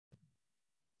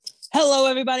Hello,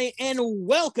 everybody, and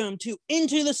welcome to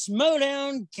Into the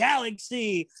Schmoedown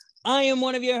Galaxy. I am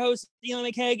one of your hosts,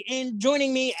 Elon McKegg, and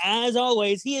joining me, as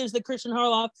always, he is the Christian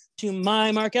Harloff to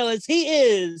my Mark Ellis. He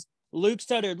is Luke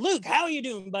Studdard. Luke, how are you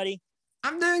doing, buddy?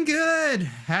 I'm doing good.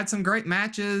 Had some great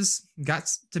matches. Got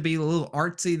to be a little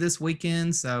artsy this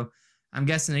weekend, so I'm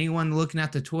guessing anyone looking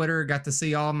at the Twitter got to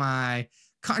see all my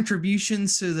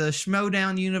contributions to the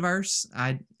Schmoedown universe.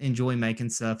 I enjoy making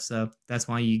stuff, so that's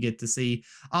why you get to see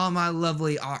all my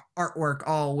lovely artwork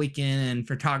all weekend and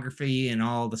photography and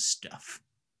all the stuff.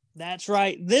 That's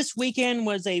right. This weekend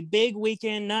was a big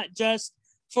weekend, not just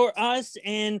for us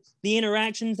and the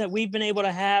interactions that we've been able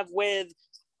to have with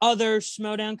other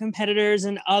Schmoedown competitors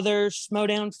and other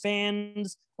Schmoedown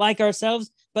fans like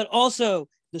ourselves, but also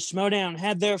the Schmoedown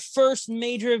had their first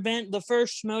major event, the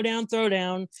first Schmoedown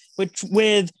Throwdown, which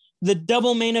with the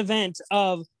double main event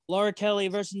of Laura Kelly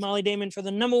versus Molly Damon for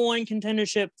the #1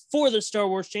 contendership for the Star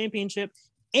Wars Championship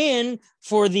and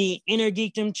for the Inner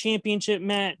Geekdom Championship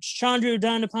match, Chandru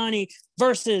Dandapani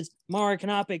versus Mara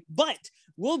Kanopik. But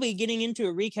we'll be getting into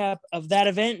a recap of that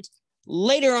event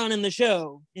later on in the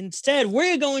show. Instead,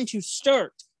 we're going to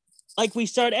start like we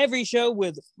start every show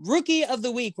with Rookie of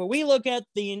the Week, where we look at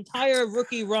the entire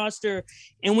rookie roster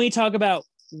and we talk about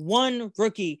one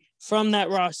rookie from that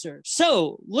roster.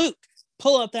 So, Luke,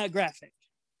 pull up that graphic.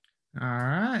 All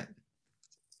right.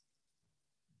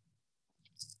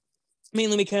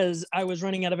 Mainly because I was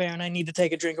running out of air and I need to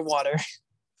take a drink of water.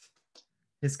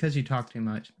 It's because you talk too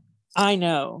much. I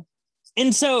know.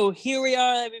 And so here we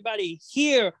are, everybody.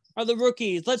 Here are the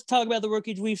rookies. Let's talk about the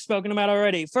rookies we've spoken about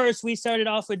already. First, we started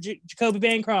off with Jacoby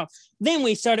Bancroft. Then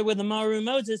we started with Amaru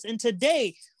Moses. And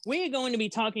today, we're going to be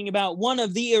talking about one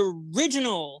of the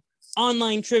original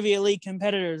Online Trivia League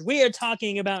competitors. We are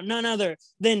talking about none other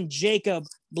than Jacob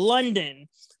Blunden.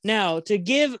 Now, to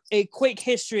give a quick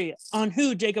history on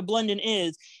who Jacob Blunden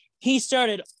is, he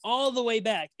started all the way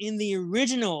back in the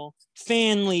original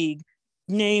fan league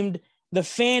named the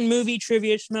Fan Movie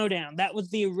Trivia Schmoedown. That was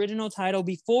the original title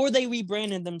before they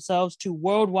rebranded themselves to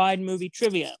Worldwide Movie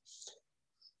Trivia.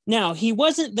 Now, he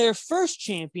wasn't their first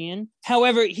champion.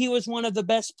 However, he was one of the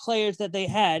best players that they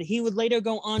had. He would later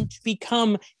go on to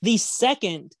become the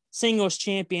second singles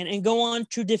champion and go on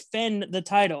to defend the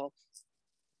title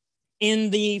in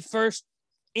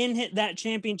that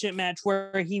championship match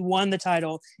where he won the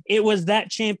title. It was that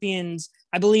champion's,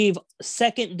 I believe,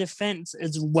 second defense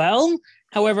as well.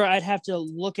 However, I'd have to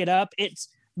look it up. It's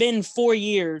been 4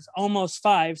 years, almost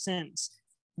 5, since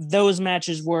those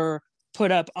matches were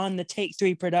put up on the Take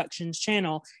 3 Productions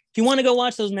channel. If you want to go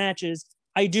watch those matches,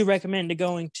 I do recommend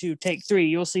going to Take 3.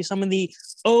 You'll see some of the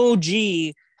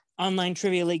OG Online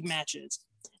Trivia League matches.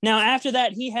 Now, after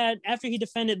he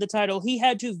defended the title, he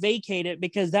had to vacate it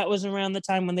because that was around the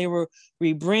time when they were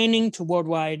rebranding to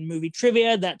Worldwide Movie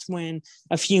Trivia. That's when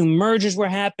a few mergers were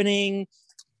happening.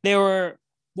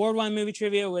 Worldwide Movie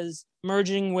Trivia was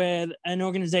merging with an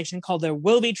organization called There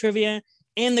Will Be Trivia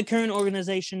and the current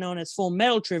organization known as Full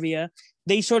Metal Trivia.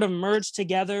 They sort of merged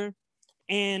together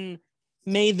and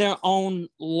made their own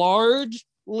large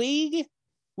league,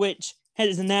 which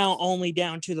is now only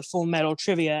down to the Full Metal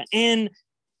Trivia. And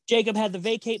Jacob had to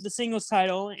vacate the singles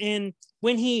title, and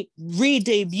when he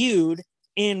re-debuted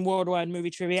in Worldwide Movie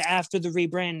Trivia after the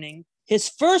rebranding, his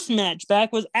first match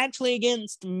back was actually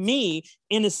against me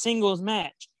in a singles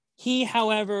match. He,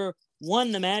 however,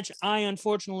 won the match. I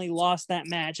unfortunately lost that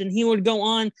match, and he would go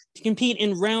on to compete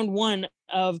in round 1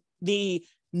 of the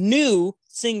new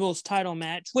singles title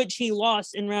match, which he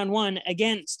lost in round 1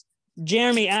 against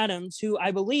Jeremy Adams, who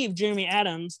I believe Jeremy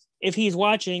Adams, if he's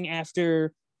watching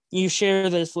after you share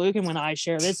this, Luke, and when I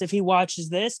share this, if he watches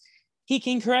this, he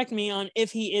can correct me on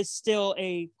if he is still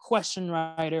a question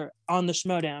writer on the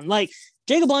Schmoedown. Like,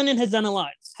 Jacob Blunden has done a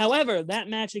lot. However, that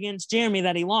match against Jeremy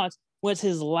that he lost was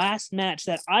his last match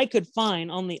that I could find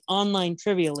on the online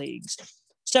trivia leagues.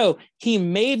 So he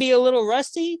may be a little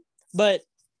rusty, but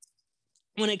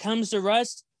when it comes to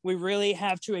rust, we really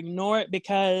have to ignore it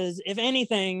because, if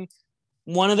anything,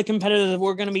 one of the competitors that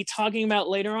we're going to be talking about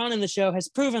later on in the show has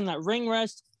proven that ring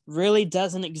rust really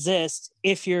doesn't exist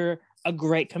if you're a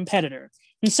great competitor.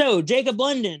 And so, Jacob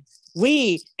Blunden,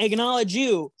 we acknowledge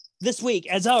you this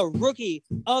week as our Rookie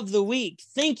of the Week.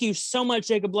 Thank you so much,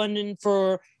 Jacob Blunden,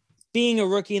 for being a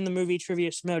rookie in the Movie Trivia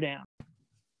Schmoedown.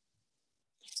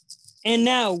 And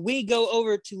now we go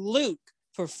over to Luke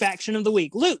for Faction of the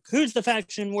Week. Luke, who's the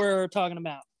faction we're talking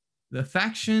about? The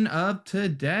faction of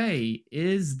today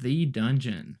is the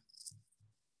Dungeon.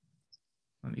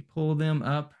 Let me pull them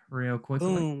up real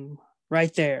quickly. Boom.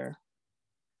 Right there.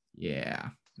 Yeah.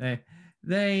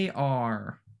 They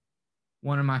are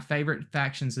one of my favorite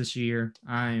factions this year.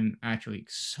 I'm actually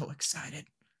so excited.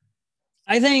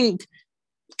 I think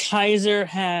Kaiser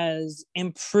has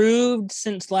improved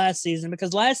since last season,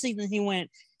 because last season he went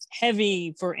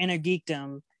heavy for Inner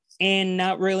Geekdom and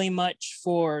not really much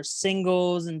for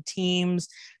singles and teams.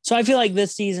 So I feel like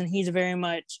this season he's very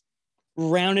much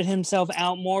rounded himself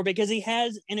out more, because he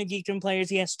has Inner Geekdom players,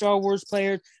 he has Star Wars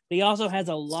players, but he also has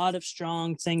a lot of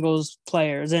strong singles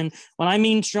players. And when I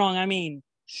mean strong, I mean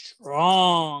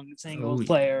strong singles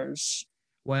players.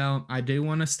 Well, I do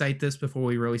want to state this before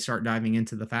we really start diving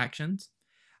into the factions.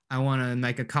 I want to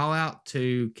make a call out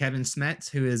to Kevin Smets,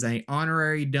 who is an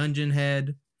honorary dungeon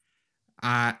head.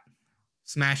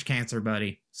 Smash cancer,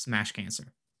 buddy. Smash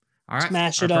cancer. All right.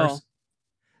 Smash it all.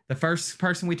 The first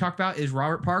person we talked about is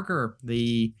Robert Parker,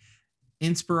 the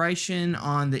inspiration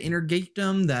on the Inner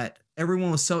Geekdom that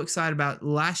everyone was so excited about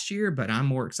last year, but I'm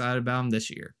more excited about him this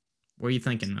year. What are you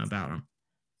thinking about him?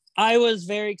 I was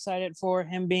very excited for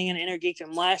him being an Inner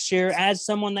Geekdom last year. As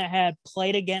someone that had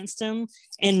played against him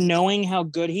and knowing how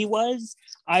good he was,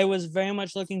 I was very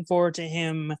much looking forward to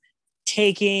him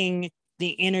taking the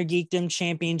Inner Geekdom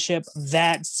championship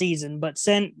that season. But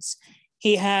since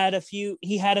he had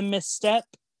a misstep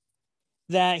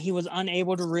that he was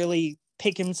unable to really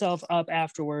pick himself up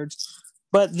afterwards.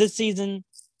 But this season,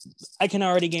 I can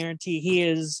already guarantee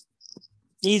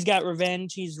he's got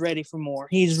revenge. He's ready for more.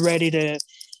 He's ready to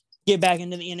get back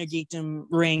into the Inner Geekdom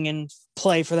ring and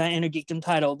play for that Inner Geekdom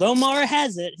title. Though Mara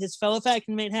has it, his fellow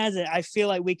faction mate has it, I feel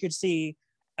like we could see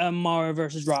Mara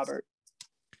versus Robert.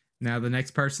 Now, the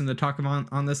next person to talk about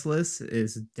on this list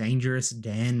is Dangerous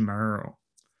Dan Murrell.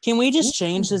 Can we just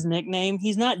change his nickname?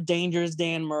 He's not Dangerous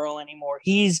Dan Murrell anymore.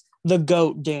 He's the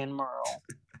GOAT Dan Murrell.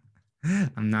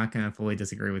 I'm not going to fully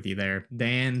disagree with you there.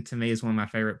 Dan, to me, is one of my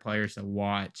favorite players to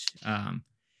watch.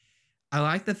 I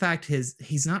like the fact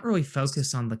he's not really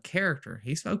focused on the character.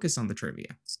 He's focused on the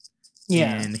trivia.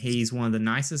 Yeah. And he's one of the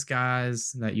nicest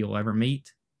guys that you'll ever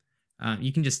meet.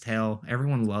 You can just tell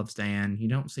everyone loves Dan. You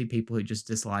don't see people who just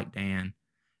dislike Dan.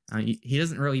 He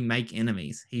doesn't really make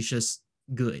enemies. He's just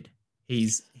good.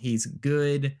 He's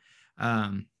good.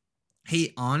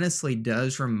 He honestly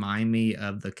does remind me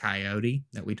of the Coyote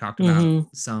that we talked about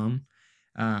some.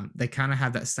 They kind of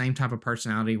have that same type of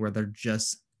personality where they're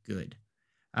just good.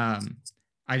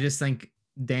 I just think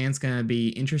Dan's going to be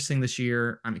interesting this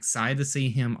year. I'm excited to see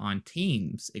him on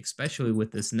teams, especially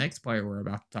with this next player we're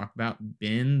about to talk about,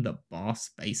 Ben the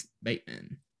Boss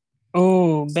Bateman.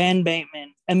 Oh, Ben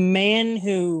Bateman, a man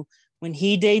who, when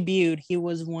he debuted, he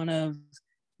was one of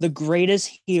the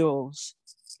greatest heels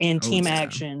in team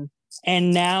action.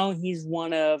 And now he's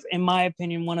one of, in my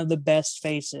opinion, one of the best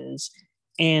faces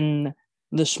in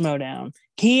the Schmoedown.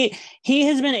 He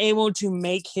has been able to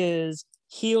make his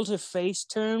heel to face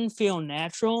turn feel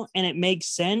natural, and it makes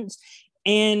sense.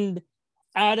 And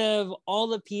out of all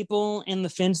the people in the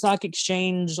Finstock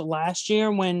exchange last year,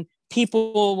 when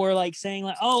people were like saying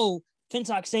like, oh,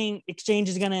 Finstock exchange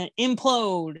is going to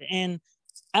implode, and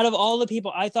out of all the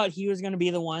people, I thought he was going to be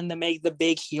the one that make the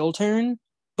big heel turn,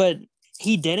 but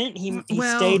he didn't. He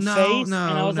stayed face, and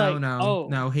I was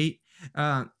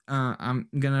I'm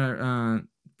gonna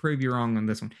prove you wrong on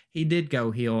this one. He did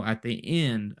go heel at the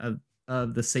end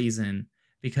of the season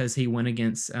because he went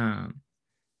against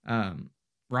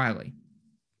Riley.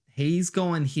 He's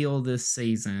going heel this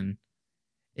season.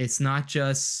 It's not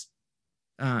just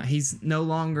he's no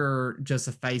longer just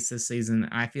a face this season.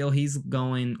 I feel he's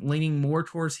leaning more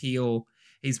towards heel.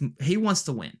 He wants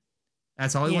to win.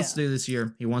 That's all he wants to do this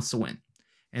year. He wants to win.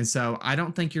 And so I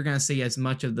don't think you're going to see as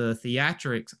much of the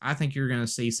theatrics. I think you're going to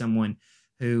see someone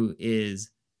who is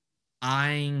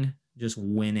eyeing just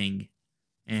winning.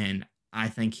 And I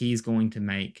think he's going to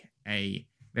make a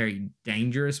very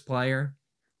dangerous player.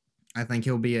 I think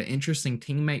he'll be an interesting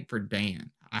teammate for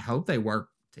Dan. I hope they work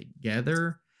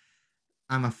together.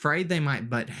 I'm afraid they might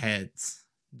butt heads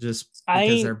just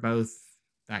because they're both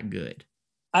that good.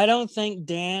 I don't think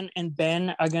Dan and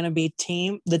Ben are going to be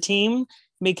the team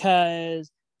because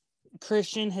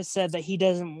Christian has said that he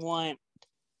doesn't want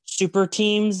super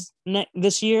teams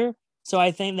this year. So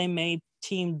I think they may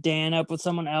team Dan up with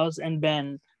someone else and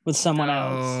Ben with someone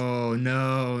else. Oh,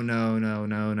 no.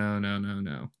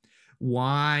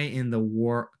 Why in the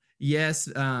world? Yes,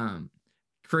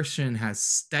 Christian has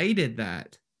stated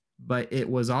that, but it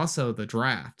was also the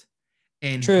draft.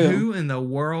 And who in the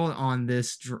world on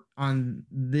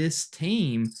this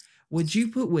team would you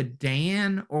put with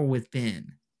Dan or with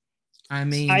Ben? I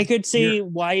mean, I could see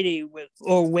Whitey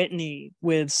or Whitney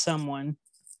with someone.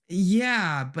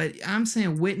 Yeah, but I'm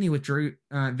saying Whitney with Drew,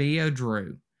 Video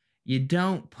You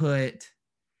don't put.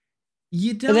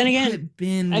 But then again, put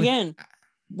Ben. Again,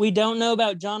 We don't know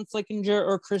about John Flickinger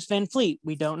or Chris Van Fleet.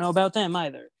 We don't know about them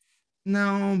either.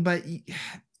 No, but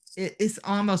it's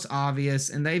almost obvious,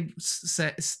 and they've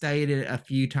stated a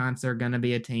few times they're going to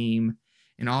be a team.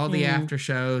 In all the after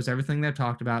shows, everything they've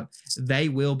talked about, they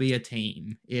will be a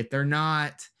team. If they're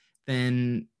not,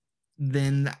 then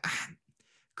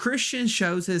Christian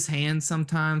shows his hand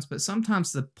sometimes, but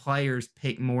sometimes the players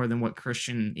pick more than what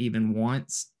Christian even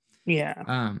wants.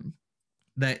 Yeah.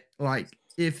 That, like,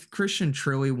 if Christian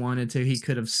truly wanted to, he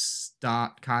could have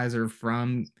stopped Kaiser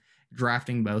from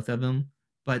drafting both of them.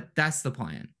 But that's the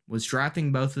plan, was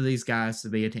drafting both of these guys to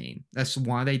be a team. That's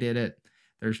why they did it.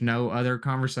 There's no other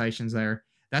conversations there.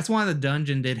 That's why the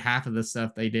dungeon did half of the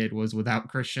stuff they did was without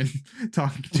Christian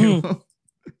talking to him.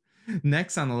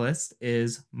 Next on the list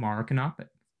is Mara Knoppett.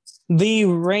 The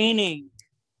reigning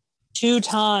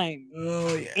 2-time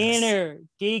yes. Inner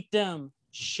Geekdom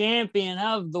champion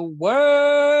of the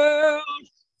world.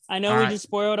 I know we just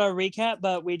spoiled our recap,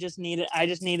 but I just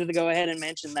needed to go ahead and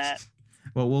mention that.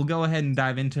 Well, we'll go ahead and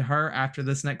dive into her after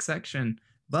this next section.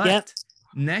 But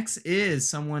next is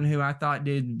someone who I thought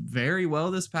did very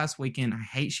well this past weekend. I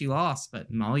hate she lost, but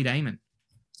Molly Damon.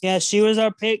 Yeah, she was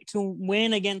our pick to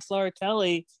win against Laura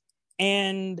Kelly,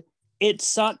 and it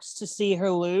sucks to see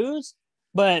her lose,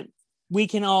 but we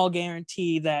can all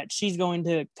guarantee that she's going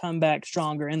to come back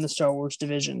stronger in the Star Wars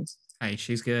division. Hey,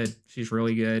 she's good. She's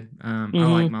really good. I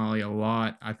like Molly a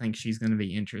lot. I think she's going to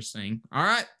be interesting. All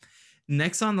right.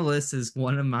 Next on the list is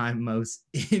one of my most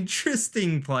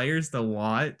interesting players to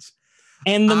watch.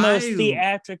 And the most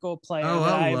theatrical player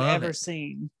that I've ever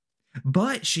seen.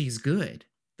 But she's good.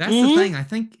 That's the thing. I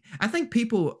think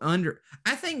people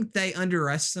I think they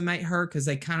underestimate her because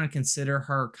they kind of consider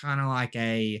her kind of like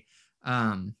a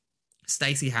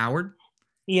Stacey Howard.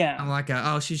 Yeah. I'm like,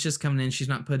 she's just coming in. She's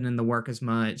not putting in the work as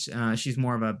much. She's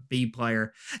more of a B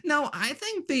player. No, I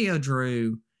think Theo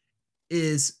Drew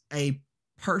is a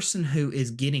person who is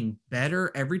getting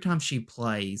better every time she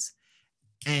plays.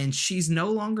 And she's no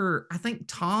longer, I think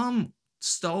Tom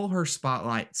stole her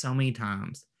spotlight so many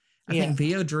times. I think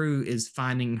Theo Drew is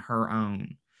finding her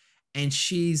own. And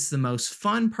she's the most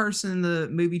fun person in the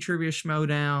Movie Trivia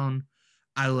Schmodown.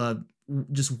 I love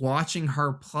just watching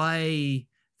her play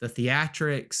the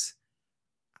theatrics.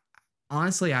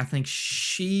 Honestly, I think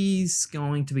she's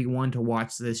going to be one to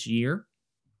watch this year.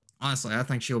 Honestly, I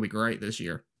think she'll be great this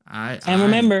year.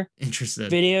 Remember, interested.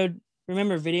 Video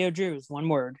Drew is one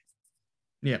word.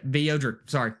 Yeah, Video Drew.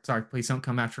 Sorry. Please don't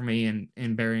come after me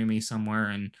and bury me somewhere.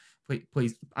 And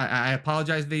please, I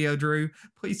apologize, Video Drew.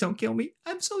 Please don't kill me.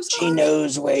 I'm so sorry. She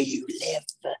knows where you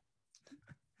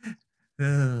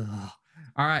live.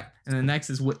 All right, and the next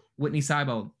is Whitney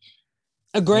Seibold.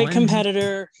 A great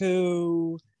competitor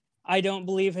who I don't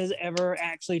believe has ever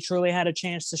actually truly had a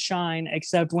chance to shine,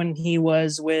 except when he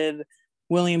was with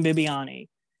William Bibiani.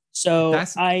 So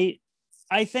I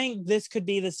think this could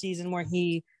be the season where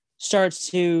he starts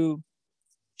to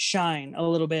shine a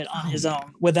little bit on his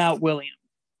own without William.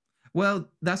 Well,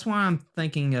 that's why I'm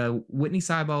thinking Whitney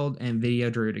Seibold and Video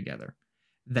Drew together.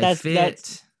 They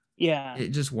fit. Yeah. It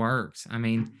just works. I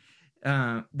mean,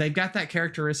 they've got that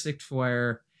characteristic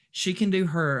where she can do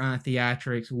her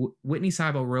theatrics. Whitney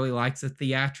Seibold really likes the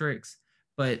theatrics,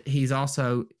 but he's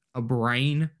also a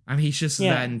brain. I mean, he's just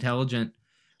that intelligent.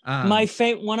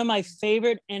 One of my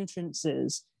favorite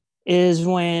entrances is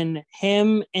when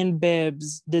him and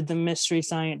Bibbs did the Mystery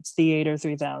Science Theater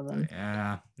 3000.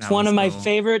 Yeah. It's one of my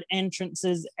favorite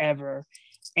entrances ever.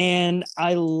 And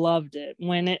I loved it.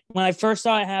 When I first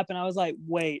saw it happen, I was like,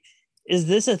 wait, is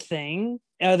this a thing?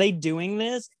 Are they doing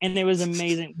this? And it was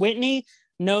amazing. Whitney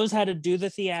knows how to do the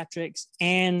theatrics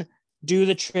and do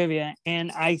the trivia.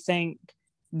 And I think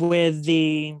with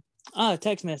the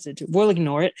text message, we'll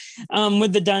ignore it.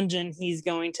 With the dungeon, he's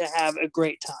going to have a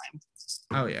great time.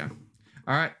 Oh yeah.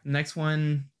 All right. Next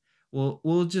one.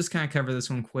 We'll just kind of cover this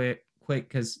one quick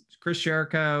because Chris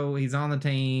Jericho, he's on the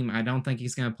team. I don't think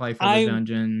he's going to play for the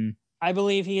dungeon. I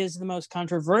believe he is the most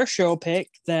controversial pick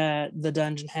that the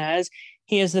dungeon has.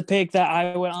 He is the pick that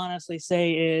I would honestly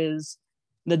say is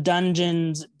the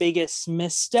dungeon's biggest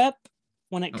misstep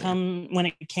when it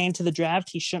came to the draft.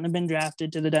 He shouldn't have been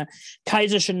drafted to the dungeon.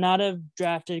 Kaiser should not have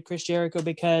drafted Chris Jericho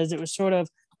because it was sort of,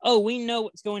 we know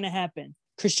what's going to happen.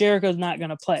 Chris Jericho's not going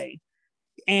to play.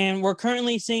 And we're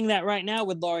currently seeing that right now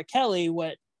with Laura Kelly,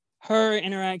 what her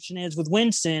interaction is with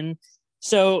Winston.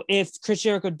 So if Chris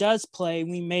Jericho does play,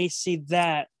 we may see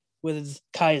that with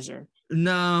Kaiser.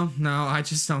 No, I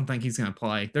just don't think he's going to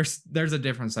play. There's a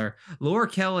difference there. Laura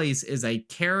Kelly's is a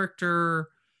character.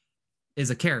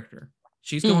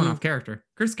 She's going off character.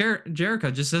 Chris Jericho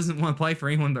just doesn't want to play for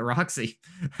anyone but Roxy.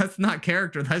 That's not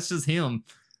character. That's just him.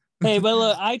 Hey, but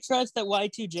look, I trust that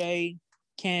Y2J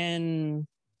can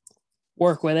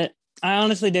work with it. I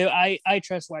honestly do. I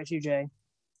trust Y2J.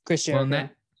 Chris Jericho.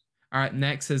 All right,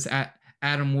 next is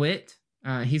Adam Witt.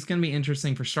 He's going to be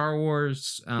interesting for Star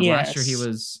Wars. Last year he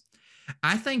was.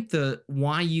 I think the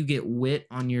why you get Witt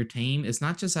on your team is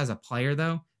not just as a player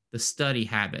though. The study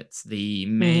habits, the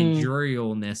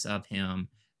managerialness of him.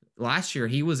 Last year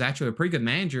he was actually a pretty good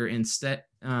manager instead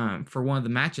for one of the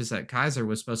matches that Kaiser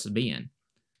was supposed to be in.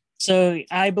 So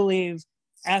I believe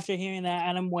after hearing that,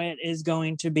 Adam Witt is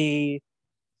going to be.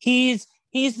 He's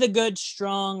the good,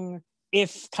 strong.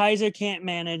 If Kaiser can't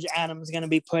manage, Adam's going to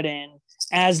be put in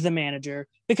as the manager,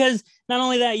 because not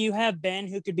only that, you have Ben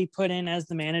who could be put in as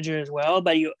the manager as well,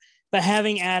 but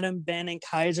having Adam, Ben, and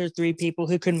Kaiser, 3 people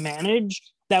who can manage,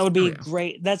 that would be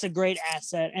great. That's a great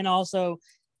asset. And also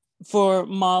for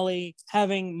Molly,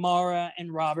 having Mara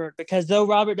and Robert, because though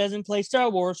Robert doesn't play Star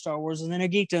Wars is in a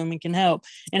geekdom and can help,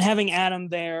 and having Adam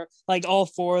there, like all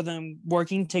 4 of them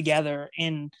working together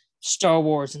in Star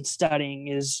Wars and studying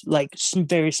is like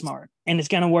very smart, and it's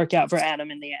going to work out for Adam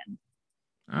in the end.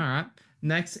 All right.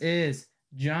 Next is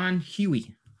John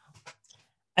Huey.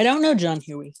 I don't know John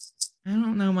Huey. I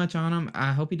don't know much on him.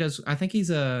 I hope he does. I think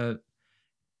he's a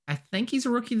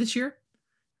rookie this year.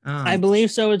 I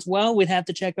believe so as well. We'd have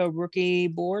to check a rookie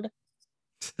board.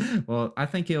 Well, I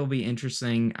think it'll be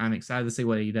interesting. I'm excited to see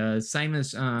what he does. Same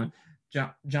as John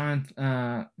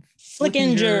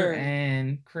Flickinger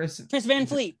and Chris Van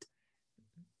Fleet.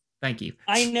 Thank you.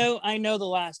 I know the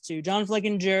last 2. John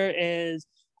Flickinger is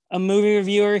a movie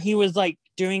reviewer. He was like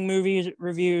doing movie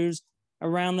reviews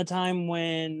around the time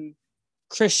when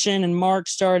Christian and Mark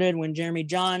started, when Jeremy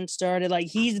John started. Like,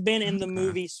 he's been in the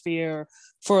movie sphere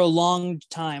for a long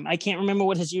time. I can't remember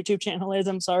what his YouTube channel is.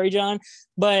 I'm sorry, John,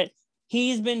 but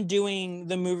he's been doing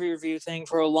the movie review thing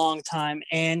for a long time,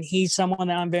 and he's someone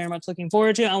that I'm very much looking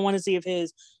forward to. I want to see if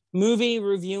his movie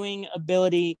reviewing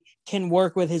ability can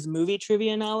work with his movie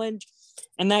trivia knowledge.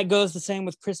 And that goes the same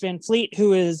with Chris Van Fleet,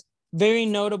 who is very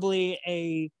notably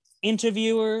a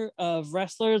interviewer of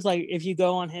wrestlers. Like, if you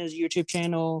go on his YouTube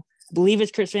channel, I believe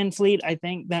it's Chris Van Fleet, I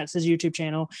think that's his YouTube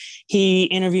channel, he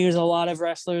interviews a lot of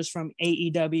wrestlers from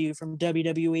AEW, from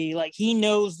WWE. Like, he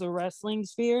knows the wrestling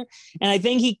sphere, and I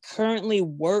think he currently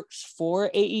works for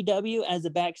AEW as a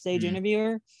backstage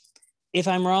interviewer. If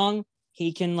I'm wrong,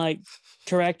 he can like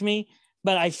correct me,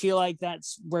 but I feel like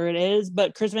that's where it is.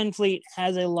 But Chris Van Fleet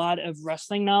has a lot of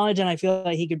wrestling knowledge, and I feel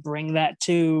like he could bring that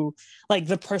to like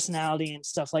the personality and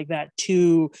stuff like that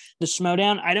to the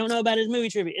Schmodown. I don't know about his movie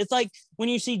trivia. It's like when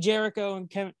you see Jericho and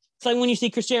Kevin, it's like when you see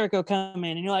Chris Jericho come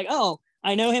in and you're like, oh,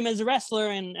 I know him as a wrestler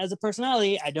and as a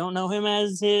personality. I don't know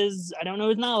his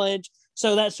knowledge.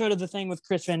 So that's sort of the thing with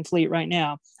Chris Van Fleet right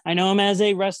now. I know him as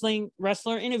a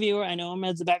wrestler interviewer. I know him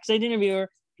as a backstage interviewer.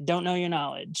 I don't know your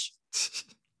knowledge.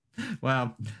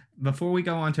 Well, before we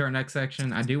go on to our next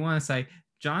section, I do want to say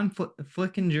John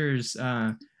Flickinger's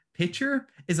picture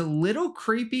is a little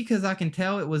creepy because I can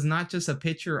tell it was not just a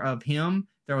picture of him.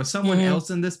 There was someone else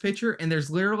in this picture, and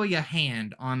there's literally a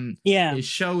hand on his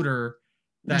shoulder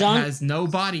that has no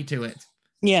body to it.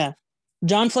 Yeah.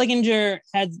 John Flickinger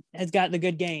has got the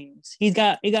good gains. He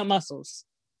got muscles.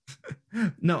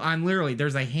 No,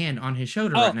 there's a hand on his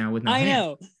shoulder right now with no hand. I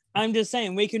know. I'm just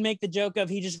saying, we could make the joke of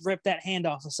he just ripped that hand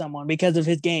off of someone because of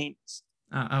his gains.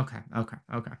 Okay. All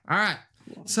right.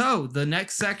 So the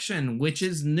next section, which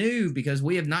is new because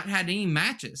we have not had any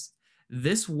matches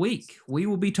this week, we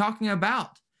will be talking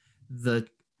about the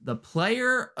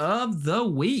player of the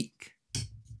week.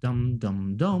 Dum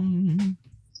dum dum.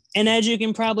 And as you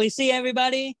can probably see,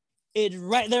 everybody, it's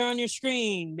right there on your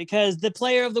screen because the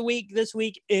player of the week this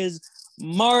week is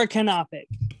Mara Kanopik,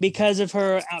 because of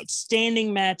her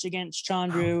outstanding match against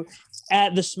Chandru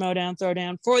at the Schmodown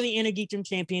Throwdown for the Inner Geekdom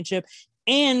Championship,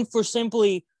 and for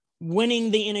simply winning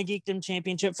the Inner Geekdom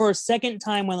Championship for a second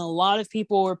time, when a lot of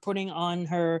people were putting on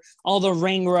her all the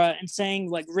ring rust and saying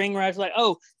like ring rust, like,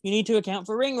 oh, you need to account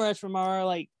for ring rust for Mara,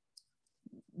 like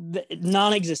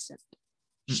non-existent.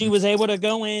 Mm-hmm. She was able to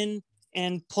go in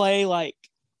and play like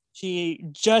she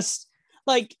just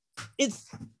like it's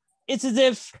as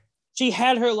if she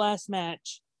had her last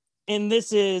match, and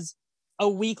this is a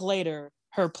week later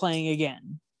her playing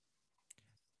again.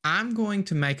 I'm going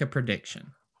to make a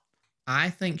prediction. I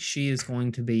think she is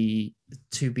going to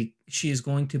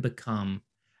become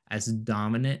as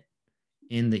dominant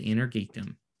in the Inner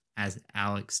Geekdom as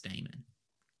Alex Damon.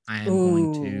 I am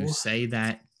going to say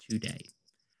that today.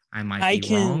 I might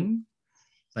be wrong,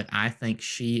 but I think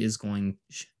she is going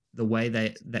the way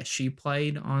that she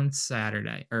played on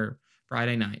Saturday or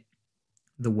Friday night,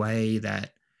 the way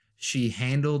that she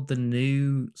handled the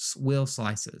new wheel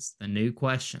slices, the new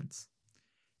questions.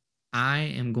 I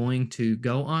am going to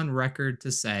go on record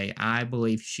to say I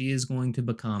believe she is going to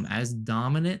become as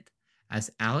dominant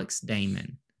as Alex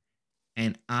Damon.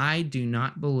 And I do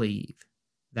not believe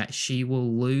that she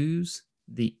will lose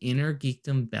the Inner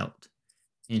Geekdom belt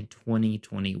in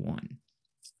 2021.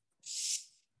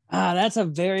 That's a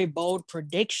very bold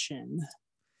prediction.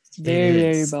 It's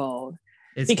very bold.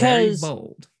 It's very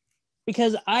bold.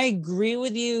 Because I agree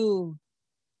with you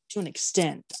to an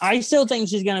extent. I still think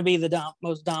she's going to be the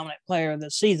most dominant player of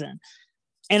this season.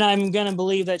 And I'm going to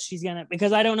believe that she's going to,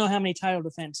 because I don't know how many title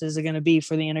defenses are going to be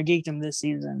for the Inner Geekdom this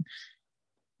season.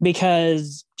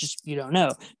 Because just, you don't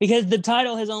know. Because the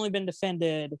title has only been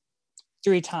defended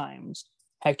 3 times.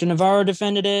 Hector Navarro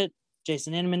defended it,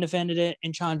 Jason Inman defended it,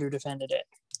 and Chandru defended it.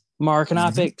 Mark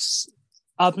Knopf's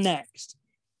up next.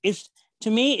 To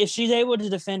me, if she's able to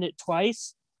defend it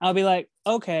twice, I'll be like,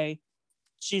 okay,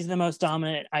 she's the most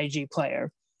dominant IG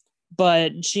player.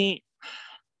 But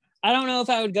I don't know if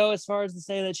I would go as far as to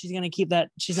say that she's going to keep that.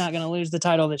 She's not going to lose the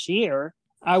title this year.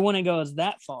 I wouldn't go as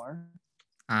that far.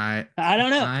 I don't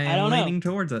know. I don't know. Leaning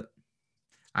towards it.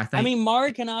 I mean,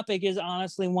 Mari Knopf is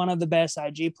honestly one of the best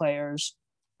IG players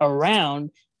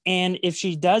around. And if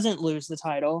she doesn't lose the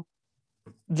title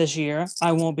this year,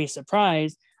 I won't be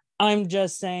surprised. I'm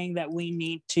just saying that we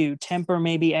need to temper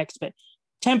the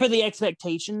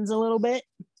expectations a little bit.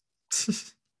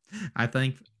 I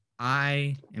think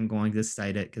I am going to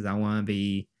state it because I want to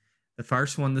be the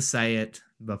first one to say it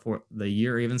before the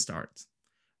year even starts.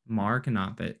 Mara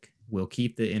Knopf will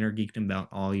keep the Inner Geekdom belt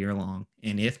all year long.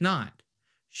 And if not,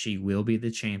 she will be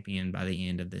the champion by the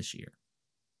end of this year.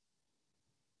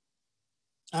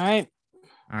 All right.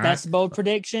 That's a bold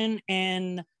prediction.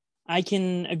 And I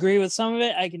can agree with some of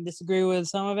it. I can disagree with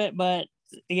some of it. But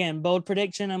again, bold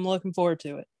prediction. I'm looking forward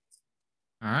to it.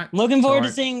 All right. I'm looking forward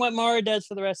to seeing what Mara does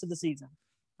for the rest of the season.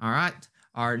 All right.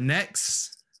 Our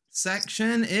next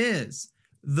section is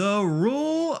the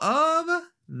rule of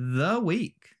the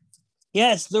week.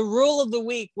 Yes, the rule of the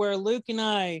week, where Luke and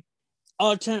I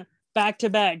alternate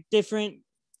back-to-back different.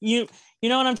 You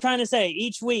know what I'm trying to say?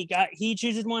 Each week, he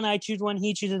chooses one, I choose one,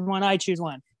 he chooses one, I choose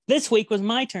one. This week was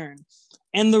my turn.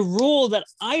 And the rule that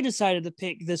I decided to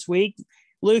pick this week,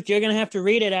 Luke, you're going to have to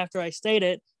read it after I state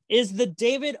it, is the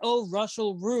David O.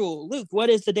 Russell rule. Luke, what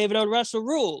is the David O. Russell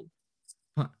rule?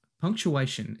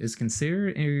 Punctuation is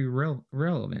considered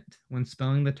irrelevant when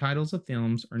spelling the titles of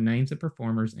films or names of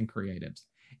performers and creatives.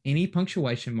 Any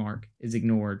punctuation mark is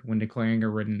ignored when declaring a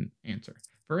written answer.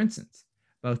 For instance,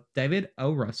 both David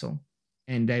O. Russell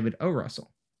and David O.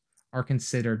 Russell are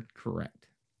considered correct.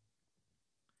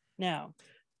 Now,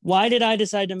 why did I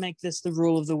decide to make this the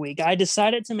rule of the week? I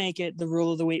decided to make it the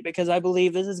rule of the week because I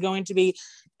believe this is going to be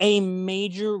a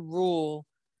major rule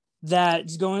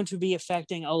that's going to be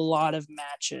affecting a lot of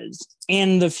matches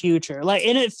in the future.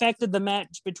 It affected the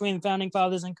match between Founding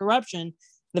Fathers and Corruption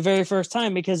the very first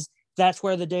time, because that's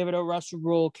where the David O. Russell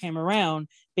rule came around,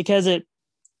 because it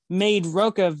made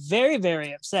Rocha very,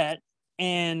 very upset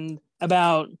and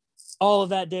about all of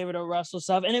that David O. Russell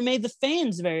stuff. And it made the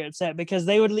fans very upset because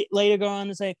they would later go on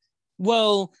and say,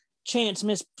 well, Chance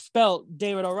misspelled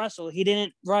David O. Russell. He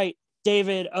didn't write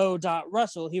David O.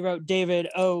 Russell. He wrote David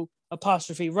O.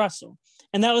 Russell.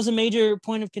 And that was a major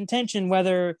point of contention,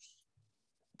 whether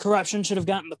Corruption should have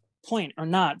gotten the point or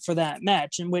not for that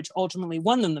match, in which ultimately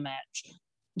won them the match.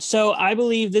 So I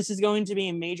believe this is going to be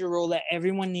a major rule that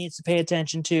everyone needs to pay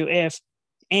attention to. If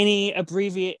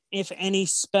any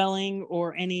spelling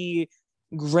or any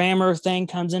grammar thing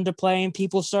comes into play and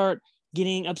people start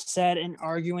getting upset and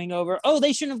arguing over, oh,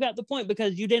 they shouldn't have got the point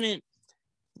because you didn't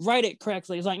write it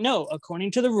correctly. It's like, no,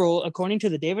 according to the rule, according to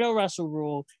the David O. Russell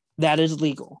rule, that is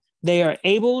legal. They are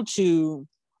able to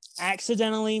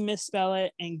accidentally misspell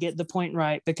it and get the point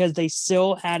right because they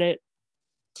still had it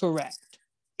correct.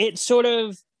 It's sort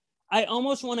of, I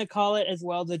almost want to call it as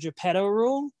well the Geppetto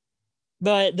rule.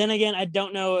 But then again, I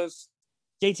don't know if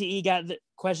JTE got the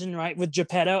question right with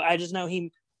Geppetto. I just know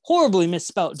he horribly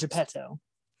misspelled Geppetto.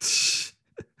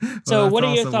 So what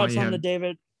are your thoughts on the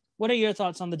David? What are your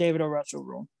thoughts on the David O. Russell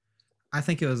rule? I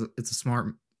think it's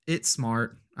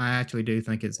smart. I actually do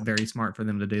think it's very smart for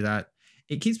them to do that.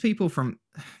 It keeps people from,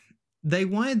 they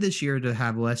wanted this year to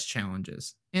have less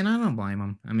challenges, and I don't blame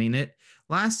them. I mean,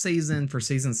 last season for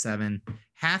season 7,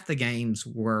 half the games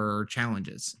were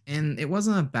challenges, and it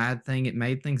wasn't a bad thing. It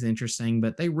made things interesting,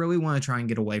 but they really want to try and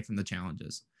get away from the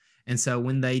challenges. And so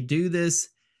when they do this,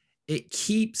 it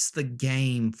keeps the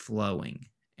game flowing,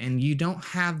 and you don't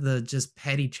have the just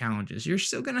petty challenges. You're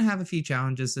still going to have a few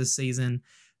challenges this season,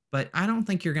 but I don't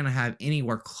think you're going to have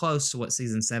anywhere close to what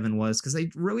season 7 was because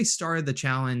they really started the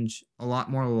challenge a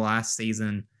lot more last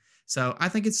season. So I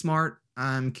think it's smart.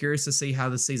 I'm curious to see how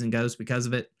the season goes because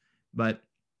of it, but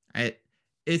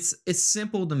it's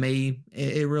simple to me.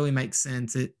 It really makes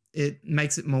sense. It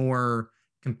makes it more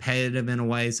competitive in a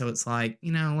way. So it's like,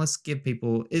 let's give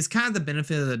people, it's kind of the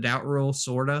benefit of the doubt rule,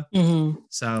 sort of. Mm-hmm.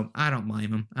 So I don't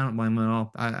blame them. I don't blame them at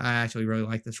all. I actually really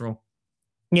like this rule.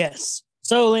 Yes.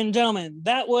 So, ladies and gentlemen,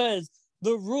 that was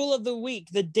the rule of the week,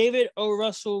 the David O.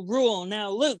 Russell rule.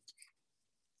 Now, Luke,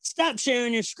 stop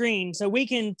sharing your screen so we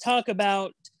can talk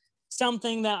about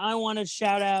something that I want to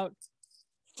shout out.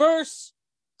 First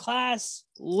Class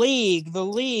League, the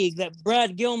league that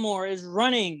Brad Gilmore is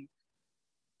running.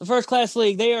 The First Class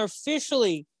League, they are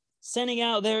officially sending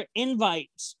out their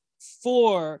invites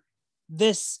for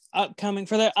their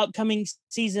upcoming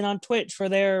season on Twitch for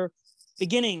their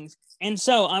beginnings. And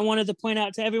so I wanted to point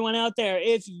out to everyone out there,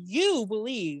 if you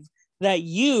believe that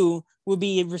you will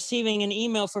be receiving an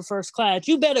email for First Class,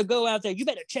 you better go out there. You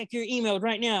better check your emails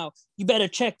right now. You better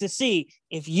check to see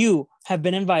if you have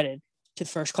been invited to the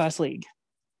First Class League.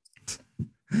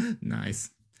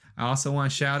 Nice. I also want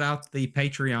to shout out the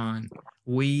Patreon.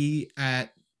 We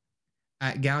at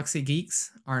Galaxy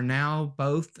Geeks are now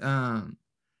both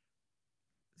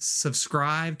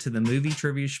subscribed to the Movie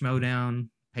Trivia Schmodown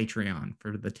Patreon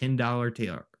for the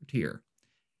 $10 tier.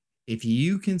 If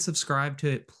you can subscribe to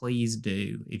it, please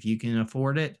do. If you can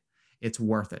afford it, it's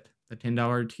worth it. The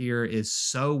 $10 tier is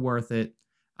so worth it.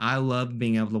 I love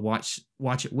being able to watch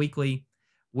it weekly.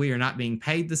 We are not being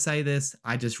paid to say this.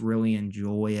 I just really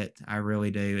enjoy it. I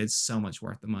really do. It's so much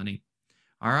worth the money.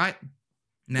 All right.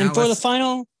 Now, and for the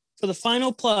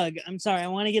final plug, I'm sorry, I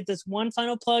want to get this one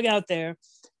final plug out there.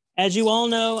 As you all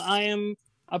know, I am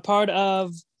a part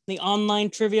of the online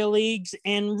trivia leagues,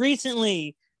 and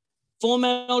recently Full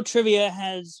Metal Trivia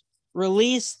has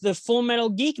released the Full Metal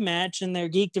Geek match in their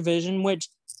Geek division, which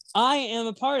I am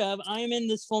a part of. I am in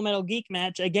this Full Metal Geek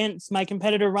match against my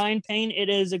competitor Ryan Payne. It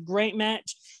is a great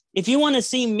match. If you want to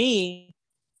see me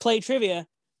play trivia,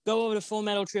 go over to Full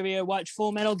Metal Trivia, watch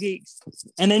Full Metal Geeks,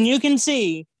 and then you can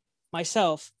see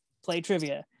myself play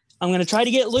trivia. I'm going to try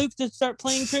to get Luke to start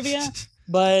playing trivia,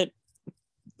 but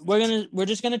we're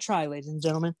just gonna try, ladies and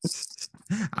gentlemen.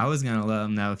 I was gonna let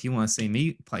them know, if you want to see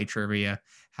me play trivia,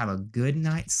 have a good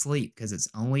night's sleep because it's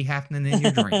only happening in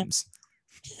your dreams.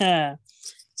 Yeah.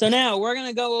 So now we're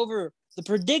gonna go over the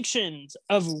predictions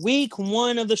of week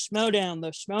 1 of the Schmodown. The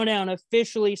Schmodown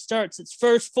officially starts its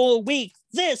first full week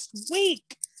this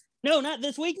week. No, not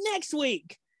this week. Next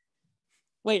week.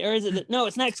 Wait, or is it? No,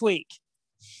 it's next week.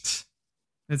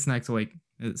 It's next week.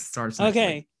 It starts next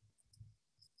week.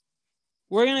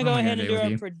 We're going to go ahead and do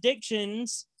our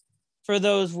predictions for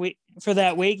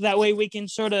that week. That way we can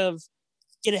sort of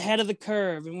get ahead of the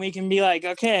curve and we can be like,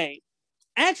 okay,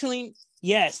 actually,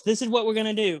 yes, this is what we're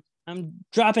going to do. I'm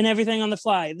dropping everything on the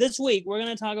fly. This week, we're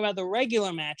going to talk about the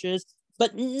regular matches,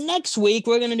 but next week,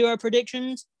 we're going to do our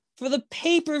predictions for the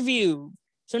pay-per-view.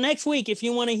 So next week, if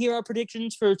you want to hear our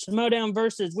predictions for Schmodown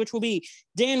versus, which will be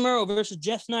Dan Murrow versus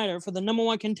Jeff Snyder for the number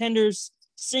 1 contenders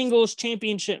singles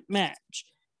championship match,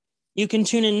 you can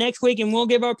tune in next week and we'll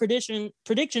give our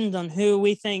predictions on who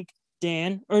we think,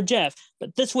 Dan or Jeff.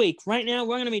 But this week, right now,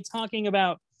 we're going to be talking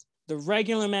about the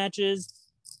regular matches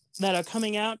that are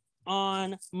coming out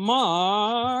on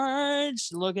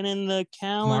March. Looking in the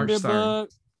calendar book.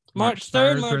 March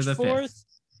 3rd, March 4th.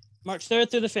 March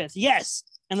 3rd through the 5th. Yes.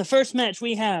 And the first match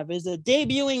we have is a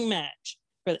debuting match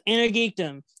for the Inner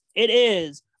Geekdom. It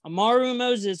is Amaru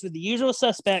Moses with the Usual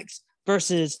Suspects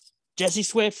versus Jesse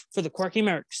Swift for the Quirky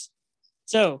Mercs.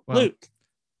 So, well, Luke.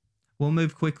 We'll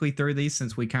move quickly through these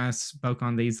since we kind of spoke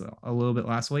on these a little bit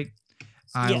last week.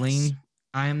 Eileen,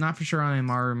 I am not for sure on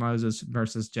Amaru Moses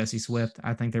versus Jesse Swift.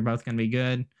 I think they're both going to be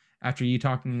good. After you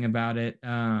talking about it,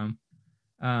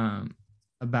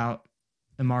 about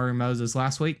Amaru Moses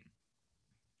last week,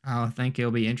 I think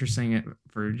it'll be interesting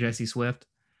for Jesse Swift.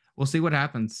 We'll see what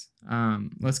happens.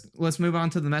 Let's move on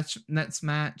to the next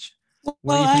match.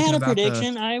 Well, I had a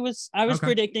prediction. I was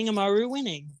predicting Amaru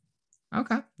winning.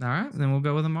 Okay. All right. Then we'll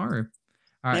go with Amaru.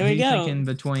 All right. There we go. Thinking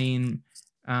between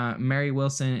Mary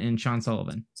Wilson and Sean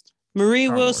Sullivan? Marie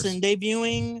Wilson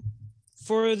debuting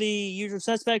for the Usual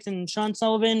Suspects and Sean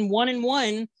Sullivan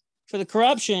 1-1 for the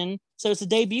Corruption. So it's a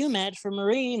debut match for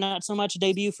Marie, not so much a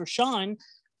debut for Sean.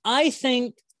 I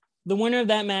think the winner of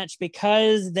that match,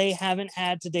 because they haven't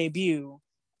had to debut,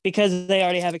 because they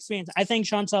already have experience, I think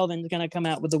Sean Sullivan is going to come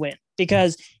out with the win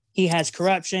because he has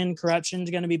Corruption. Corruption's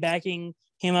going to be backing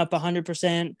him up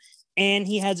 100%. And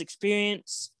he has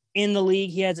experience in the league.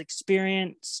 He has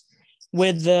experience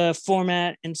with the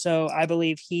format. And so I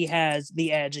believe he has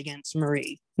the edge against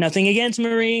Marie. Nothing against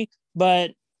Marie,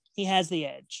 but he has the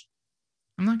edge.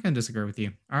 I'm not going to disagree with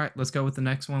you. All right, let's go with the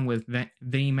next one with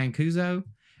Vinny Mancuso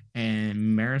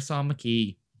and Marisol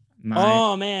McKee.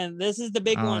 Oh man, this is the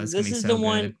big one. This is so the good.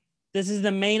 one. This is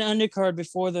the main undercard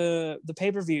before the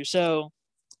pay-per-view. So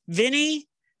Vinny,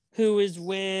 who is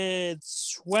with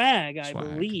Swag, I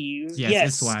believe. Yes,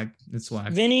 it's Swag. It's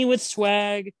Swag. Vinny with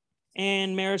Swag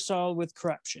and Marisol with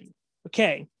Corruption.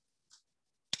 Okay.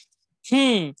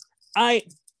 I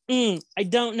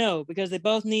don't know because they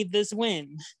both need this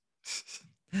win.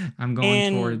 I'm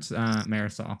going towards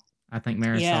Marisol. I think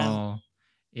Marisol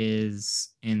is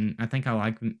in. I think I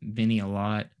like Vinny a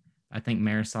lot. I think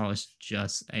Marisol is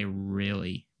just a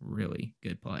really, really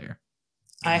good player.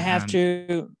 I have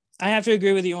to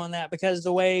agree with you on that because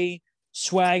the way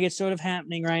Swag is sort of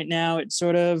happening right now, it's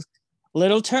sort of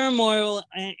little turmoil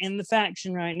in the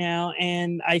faction right now.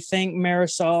 And I think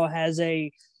Marisol has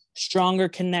a stronger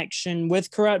connection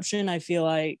with Corruption. I feel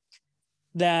like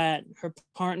that her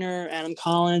partner, Adam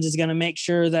Collins, is going to make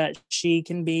sure that she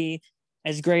can be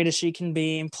as great as she can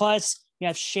be. And plus, you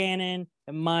have Shannon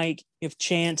and Mike, you have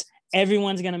Chance.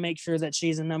 Everyone's going to make sure that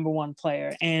she's a number one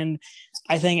player. And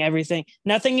I think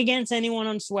nothing against anyone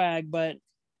on Swag, but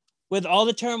with all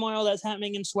the turmoil that's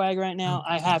happening in Swag right now,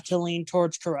 I have to lean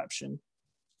towards Corruption.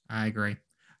 I agree.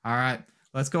 All right,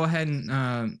 let's go ahead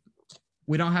and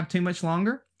we don't have too much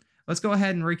longer. Let's go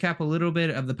ahead and recap a little bit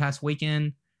of the past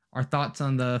weekend, our thoughts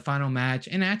on the final match,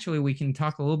 and actually we can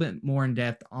talk a little bit more in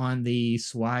depth on the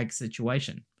Swag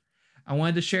situation. I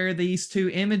wanted to share these two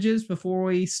images before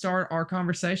we start our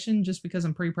conversation just because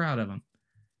I'm pretty proud of them.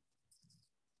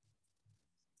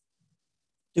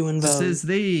 This is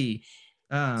the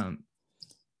I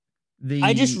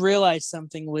just realized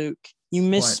something, Luke. You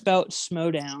misspelled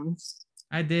Schmoedown.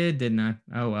 I did, didn't I?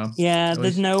 Oh, well. Yeah,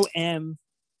 there's no M.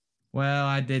 Well,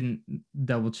 I didn't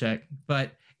double check,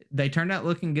 but they turned out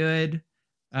looking good.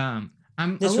 I'm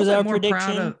a little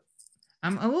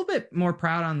bit more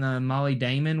proud on the Molly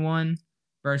Damon one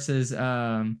versus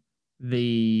the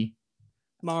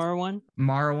Mara one.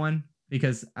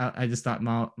 Because I just thought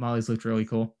Molly's looked really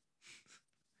cool.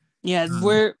 Yeah,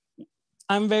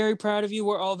 I'm very proud of you.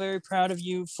 We're all very proud of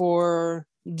you for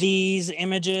these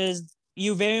images.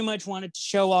 You very much wanted to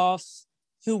show off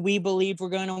who we believed were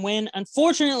going to win.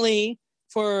 Unfortunately,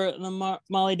 for the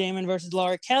Molly Damon versus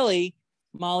Laura Kelly,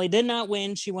 Molly did not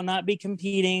win. She will not be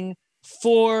competing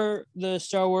for the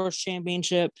Star Wars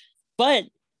Championship. But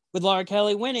with Laura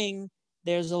Kelly winning,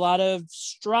 there's a lot of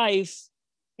strife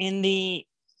in the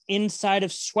inside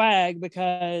of Swag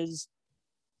because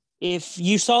if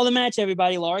you saw the match,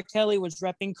 everybody, Laura Kelly was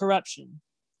repping Corruption.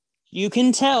 You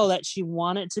can tell that she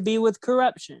wanted to be with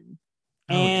Corruption.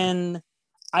 And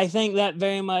I think that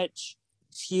very much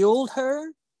fueled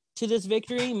her to this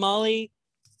victory. Molly,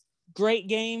 great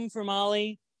game for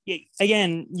Molly.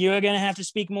 Again, you're going to have to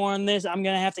speak more on this. I'm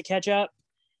going to have to catch up.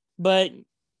 But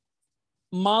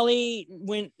Molly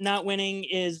not winning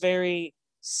is very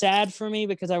sad for me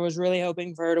because I was really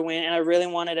hoping for her to win, and I really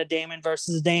wanted a Damon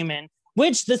versus Damon,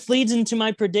 which this leads into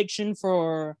my prediction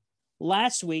for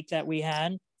last week that we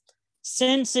had.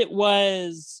 Since it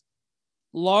was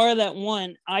Laura that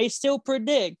won, I still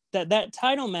predict that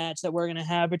title match that we're going to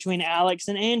have between Alex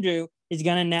and Andrew is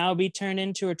going to now be turned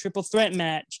into a triple threat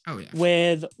match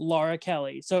with Laura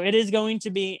Kelly. So it is going to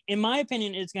be, in my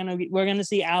opinion, we're going to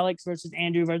see Alex versus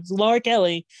Andrew versus Laura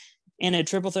Kelly in a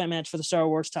triple threat match for the Star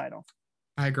Wars title.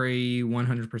 I agree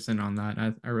 100% on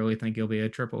that. I really think it'll be a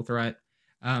triple threat.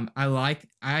 I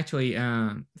actually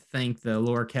think the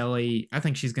Laura Kelly, I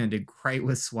think she's going to do great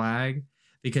with Swag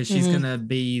because she's going to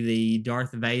be the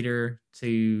Darth Vader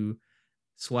to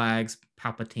Swag's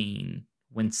Palpatine,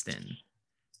 Winston.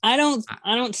 I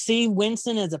don't see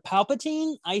Winston as a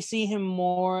Palpatine. I see him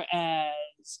more as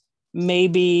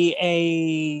maybe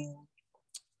a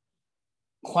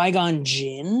Qui-Gon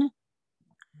Jinn.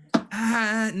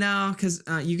 No, because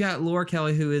you got Laura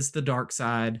Kelly, who is the dark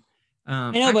side.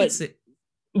 I know,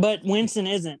 but Winston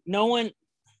isn't. No one,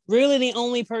 really the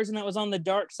only person that was on the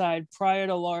dark side prior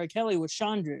to Laura Kelly was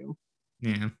Chandru.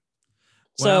 Yeah.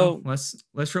 Well,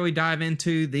 let's really dive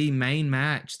into the main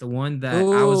match, the one that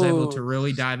I was able to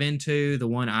really dive into, the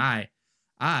one I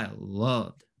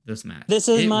loved this match.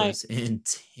 It was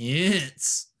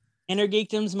intense.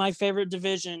 Innergeekdom's my favorite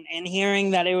division, and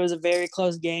hearing that it was a very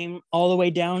close game all the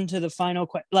way down to the final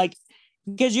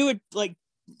because you were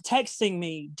texting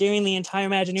me during the entire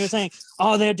match and you were saying,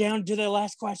 "Oh, they're down to their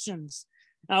last questions."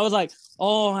 And I was like,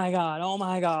 "Oh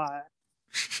my god."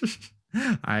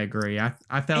 I agree. I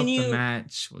And felt the you,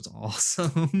 match was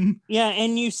awesome. yeah,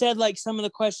 and you said like some of the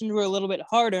questions were a little bit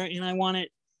harder, and I wanted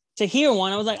to hear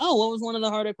one. I was like, oh, what was one of the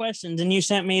harder questions? And you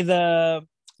sent me the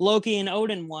Loki and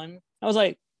Odin one. I was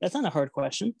like, that's not a hard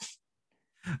question.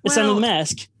 The Son of the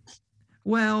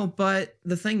Well, Mask. but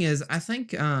the thing is, I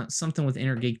think something with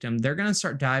Inner Geekdom, they're going to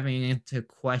start diving into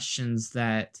questions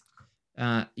that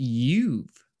you've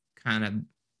kind of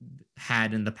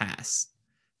had in the past,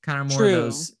 kind of more of True.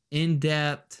 those in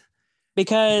depth, not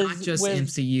Because just with,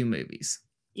 MCU movies.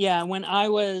 yeah, when I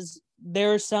was,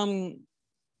 there are some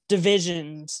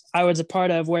divisions I was a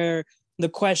part of where the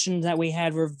questions that we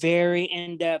had were very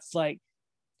in depth, like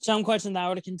some questions I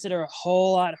would consider a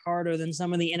whole lot harder than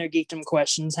some of the Inner Geekdom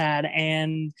questions had.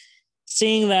 And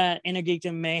seeing that Inner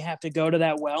Geekdom may have to go to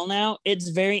that well now, it's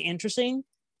very interesting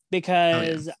Oh yeah.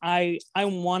 because I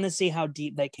want to see how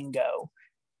deep they can go. Oh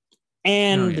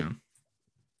And yeah.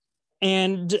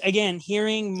 and again,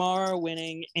 hearing Mara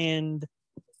winning and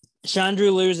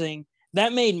Chandru losing,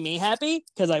 that made me happy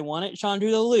because I wanted Chandru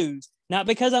to lose. Not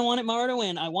because I wanted Mara to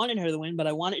win. I wanted her to win, but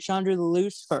I wanted Chandru to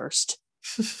lose first.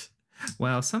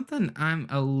 Well, something I'm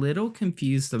a little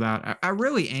confused about. I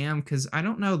really am because I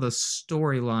don't know the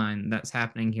storyline that's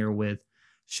happening here with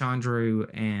Chandru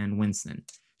and Winston.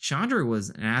 Chandru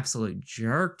was an absolute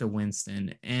jerk to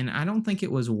Winston, and I don't think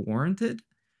it was warranted.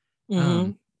 Mm-hmm.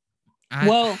 Um, I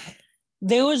Well,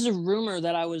 there was a rumor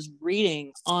that I was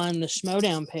reading on the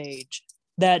Schmodown page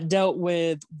that dealt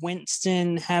with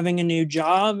Winston having a new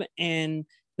job, and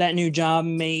that new job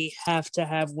may have to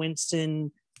have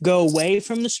Winston go away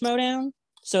from the Schmodown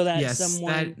so that yes,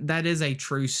 someone. that is a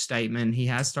true statement. He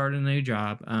has started a new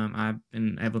job. I've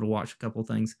been able to watch a couple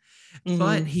things, but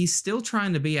Mm-hmm. he's still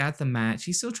trying to be at the match.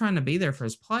 He's still trying to be there for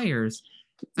his players.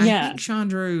 I Yeah. think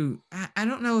Chandru, I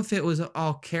don't know if it was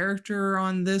all character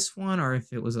on this one or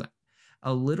if it was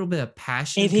a little bit of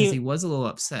passion If because he he, was a little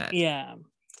upset. yeah.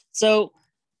 So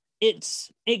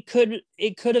it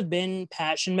could have been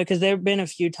passion because there have been a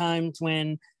few times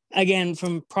when, again,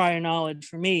 from prior knowledge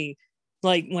for me,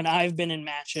 like when I've been in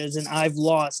matches and I've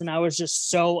lost and I was just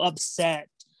so upset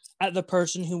at the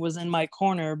person who was in my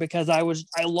corner because I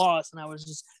lost and I was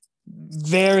just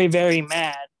very, very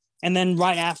mad. And then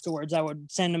right afterwards I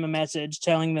would send them a message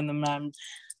telling them that I'm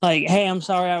like, hey, I'm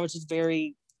sorry, I was just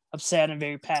very upset and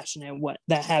very passionate what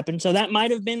that happened. So that might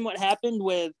have been what happened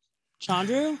with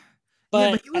Chandru, Yeah,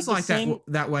 but but he at was the like that same,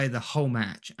 that way the whole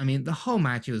match. I mean, the whole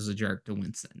match he was a jerk to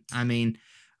Winston. I mean,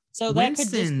 so that could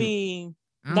just Winston, be,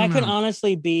 I don't that could know.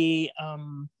 honestly be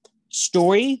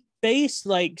story based,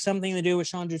 like something to do with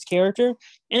Chandra's character.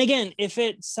 And again, if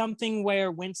it's something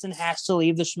where Winston has to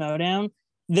leave the Schmodown,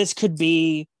 this could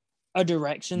be a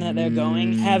direction that they're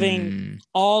going. Having Mm,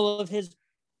 all of his,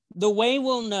 the way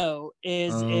we'll know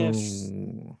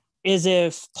oh, is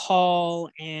if Paul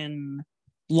and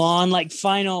Lon, like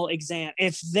final exam,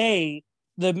 if they,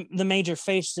 the major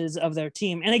faces of their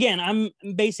team, and again, I'm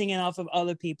basing it off of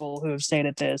other people who have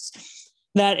stated this,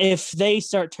 that if they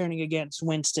start turning against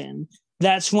Winston,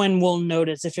 that's when we'll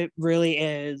notice if it really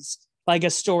is like a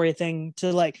story thing,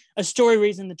 to like a story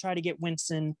reason to try to get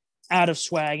Winston out of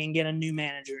Swag and get a new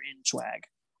manager in Swag.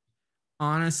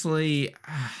 honestly,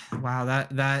 wow,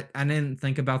 that I didn't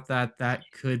think about that. That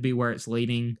could be where it's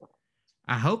leading.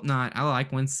 I hope not. I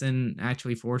like Winston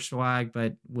actually for swag,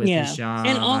 but with his Yeah,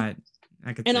 and job, all,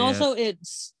 I could and see it. also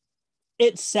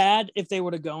it's sad if they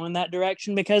were to go in that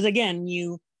direction because again,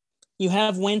 you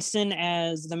have Winston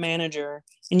as the manager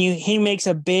and he makes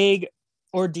a big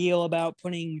ordeal about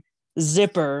putting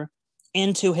Zipper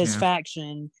into his Yeah.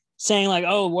 faction, saying like,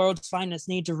 "Oh, world's finest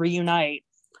need to reunite,"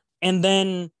 and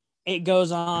then it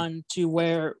goes on to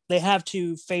where they have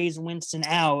to phase Winston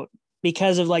out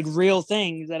because of like real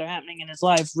things that are happening in his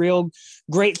life, real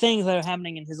great things that are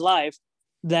happening in his life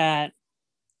that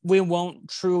we won't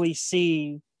truly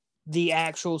see the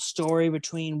actual story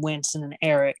between Winston and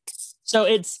Eric. So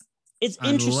it's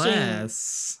interesting,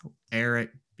 Unless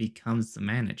Eric becomes the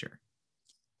manager.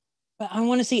 but I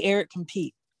want to see Eric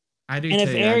compete. I do And if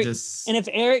too. I Eric just and if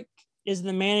Eric is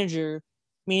the manager,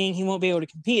 meaning he won't be able to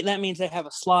compete, that means they have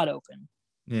a slot open.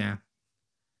 yeah.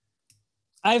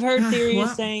 I've heard theories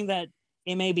Well, saying that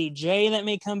it may be Jay that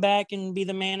may come back and be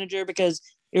the manager because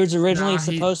it was originally nah,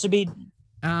 supposed to be.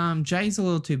 Jay's a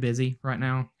little too busy right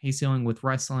now. He's dealing with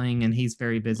wrestling and he's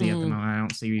very busy at the Mhm. moment. I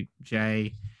don't see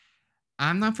Jay.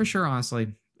 I'm not for sure,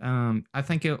 honestly. I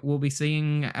think it we'll be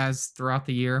seeing as throughout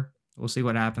the year. We'll see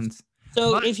what happens.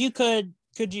 So But if you could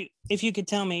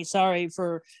tell me, sorry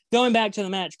for going back to the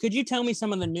match, could you tell me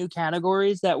some of the new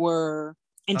categories that were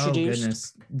oh introduced?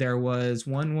 goodness, there was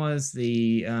one was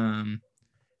the wow,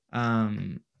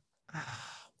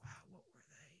 what were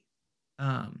they?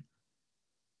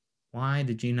 Why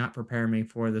did you not prepare me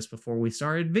for this before we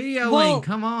started videoing? Well,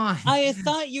 Come on. I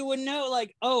thought you would know,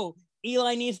 like, oh,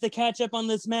 Eli needs to catch up on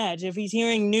this match. If he's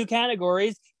hearing new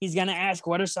categories, he's gonna ask,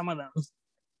 what are some of them?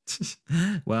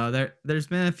 Well, there's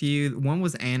been a few. One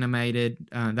was animated.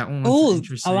 That one was Oh,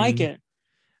 interesting. I like it.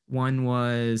 One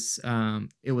was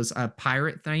it was a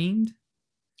pirate themed,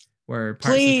 where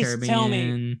Pirates Please of the tell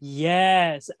Caribbean. me.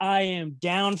 Yes, I am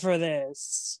down for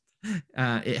this.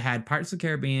 It had Pirates of the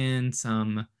Caribbean,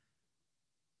 some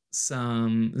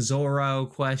Zorro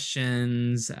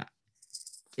questions. I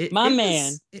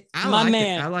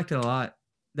liked it a lot.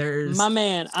 My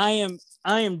man, I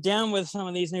am down with some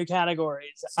of these new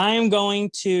categories. I am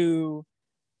going to,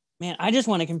 man, I just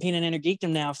want to compete in Inner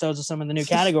Geekdom now if those are some of the new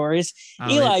categories.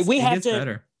 Eli, we have to.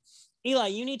 Better. Eli,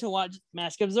 you need to watch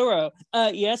Mask of Zorro.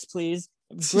 Yes, please.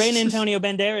 Great Antonio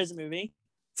Banderas movie.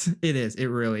 It is. It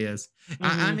really is. Mm-hmm.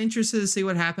 I'm interested to see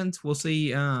what happens. We'll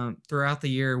see throughout the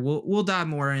year. We'll dive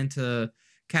more into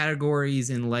categories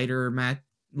in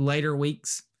later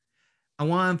weeks. I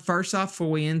want, first off,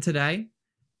 before we end today,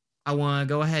 I want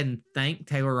to go ahead and thank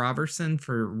Taylor Robertson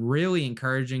for really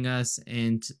encouraging us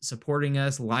and supporting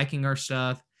us, liking our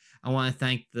stuff. I want to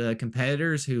thank the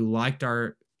competitors who liked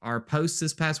our posts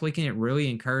this past weekend. It really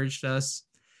encouraged us.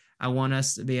 I want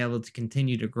us to be able to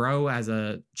continue to grow as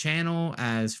a channel,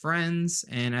 as friends,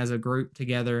 and as a group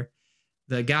together.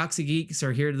 The Galaxy Geeks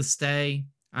are here to stay.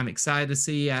 I'm excited to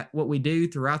see what we do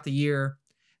throughout the year.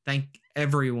 Thank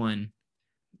everyone.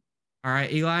 All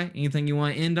right, Eli, anything you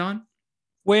want to end on?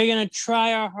 We're going to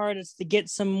try our hardest to get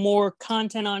some more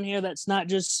content on here that's not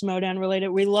just Schmoedown related.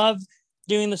 We love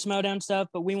doing the Schmoedown stuff,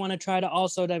 but we want to try to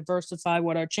also diversify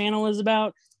what our channel is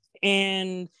about.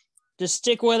 And just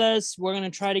stick with us. We're going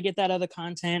to try to get that other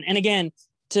content. And again,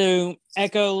 to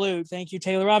echo Luke, thank you,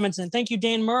 Taylor Robinson. Thank you,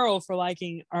 Dan Murrell, for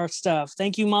liking our stuff.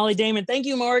 Thank you, Molly Damon. Thank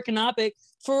you, Mara Kanopic,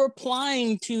 for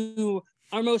replying to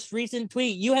our most recent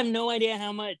tweet. You have no idea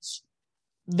how much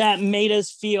that made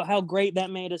us feel, how great that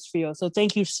made us feel. So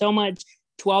thank you so much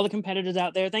to all the competitors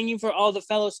out there. Thank you for all the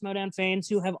fellow Schmoedown fans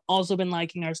who have also been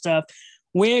liking our stuff.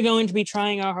 We're going to be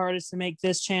trying our hardest to make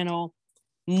this channel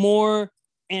more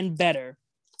and better.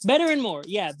 Better and more.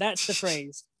 Yeah, that's the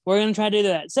phrase. We're going to try to do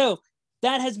that. So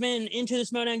that has been Into the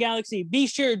Schmoedown Galaxy. Be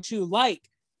sure to like,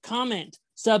 comment,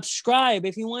 subscribe.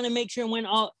 If you want to make sure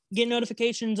get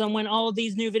notifications on when all of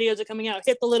these new videos are coming out,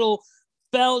 hit the little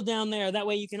bell down there. That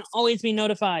way you can always be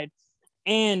notified.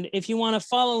 And if you want to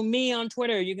follow me on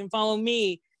Twitter, you can follow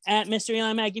me at Mr.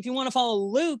 Eli Mack. If you want to follow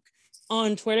Luke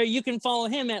on Twitter, you can follow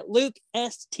him at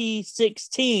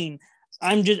LukeST16.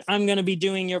 I'm going to be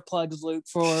doing your plugs, Luke,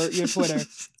 for your Twitter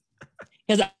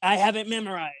because I have it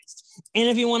memorized. And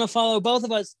if you want to follow both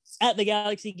of us at the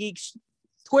Galaxy Geeks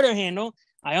Twitter handle,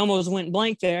 I almost went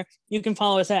blank there. You can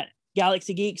follow us at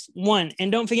Galaxy Geeks 1.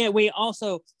 And don't forget, we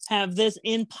also have this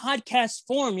in podcast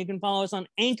form. You can follow us on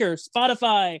Anchor,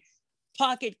 Spotify,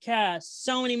 Pocket Cast,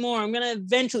 so many more. I'm going to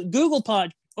eventually Google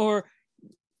Podcast.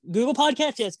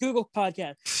 Yes, Google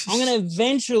Podcast. I'm going to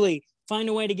eventually find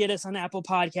a way to get us on Apple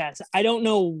Podcasts. I don't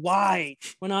know why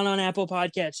we're not on Apple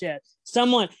Podcasts yet.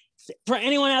 For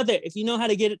anyone out there, if you know how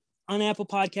to get it on Apple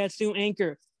Podcasts through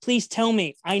Anchor, please tell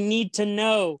me. I need to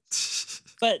know.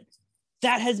 But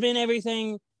that has been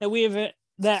everything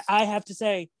that I have to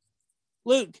say.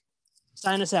 Luke,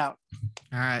 sign us out.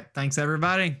 All right. Thanks,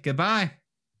 everybody. Goodbye.